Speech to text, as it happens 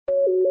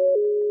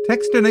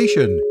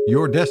Techstination,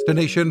 your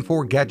destination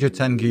for gadgets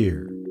and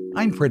gear.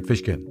 I'm Fred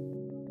Fishkin.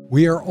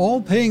 We are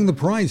all paying the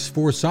price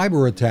for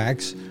cyber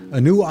attacks. A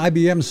new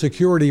IBM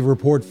Security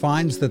report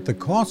finds that the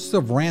costs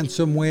of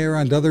ransomware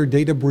and other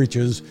data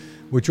breaches,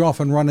 which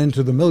often run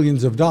into the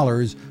millions of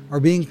dollars, are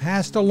being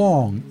passed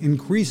along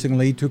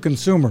increasingly to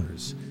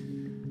consumers.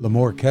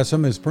 Lamore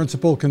Kessam is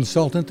principal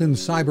consultant in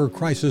cyber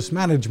crisis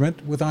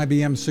management with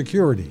IBM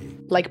Security.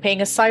 Like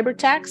paying a cyber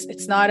tax,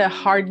 it's not a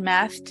hard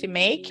math to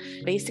make.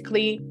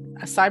 Basically,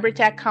 a cyber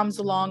attack comes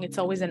along, it's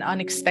always an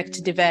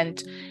unexpected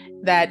event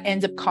that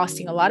ends up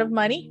costing a lot of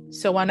money.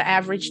 So on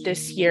average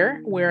this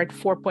year, we're at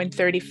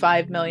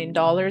 $4.35 million.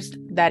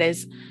 That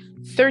is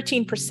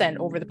 13%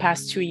 over the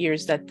past 2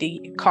 years that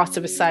the costs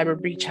of a cyber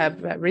breach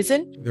have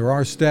risen. There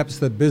are steps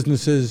that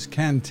businesses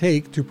can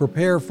take to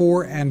prepare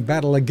for and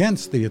battle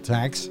against the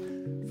attacks.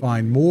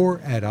 Find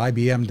more at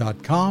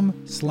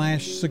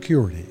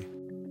ibm.com/security.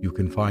 You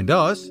can find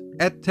us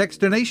at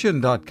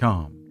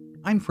Techstination.com.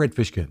 I'm Fred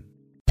Fishkin.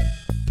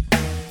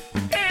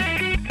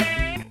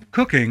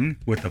 Cooking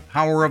with the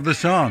power of the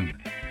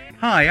sun.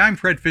 Hi, I'm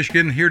Fred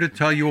Fishkin, here to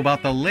tell you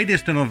about the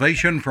latest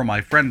innovation from my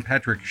friend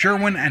Patrick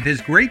Sherwin and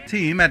his great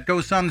team at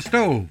GoSun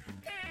Stove.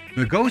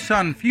 The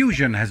GoSun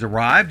Fusion has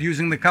arrived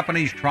using the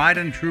company's tried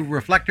and true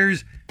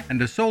reflectors and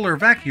a solar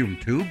vacuum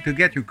tube to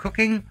get you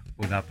cooking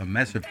without the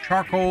mess of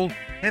charcoal,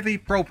 heavy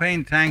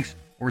propane tanks,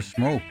 or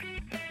smoke.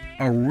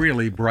 A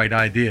really bright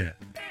idea.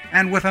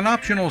 And with an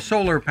optional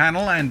solar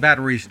panel and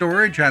battery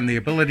storage and the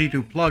ability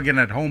to plug in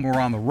at home or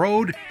on the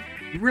road,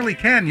 you really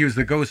can use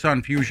the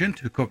GoSun Fusion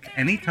to cook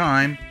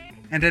anytime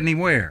and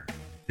anywhere,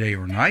 day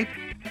or night,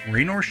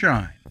 rain or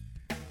shine.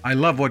 I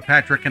love what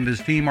Patrick and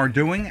his team are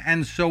doing,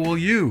 and so will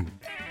you.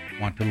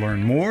 Want to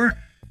learn more?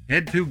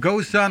 Head to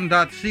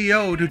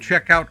gosun.co to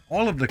check out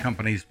all of the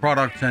company's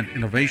products and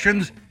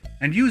innovations,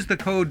 and use the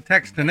code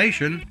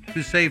Techstination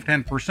to save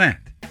 10%.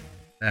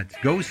 That's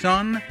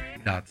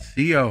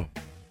gosun.co.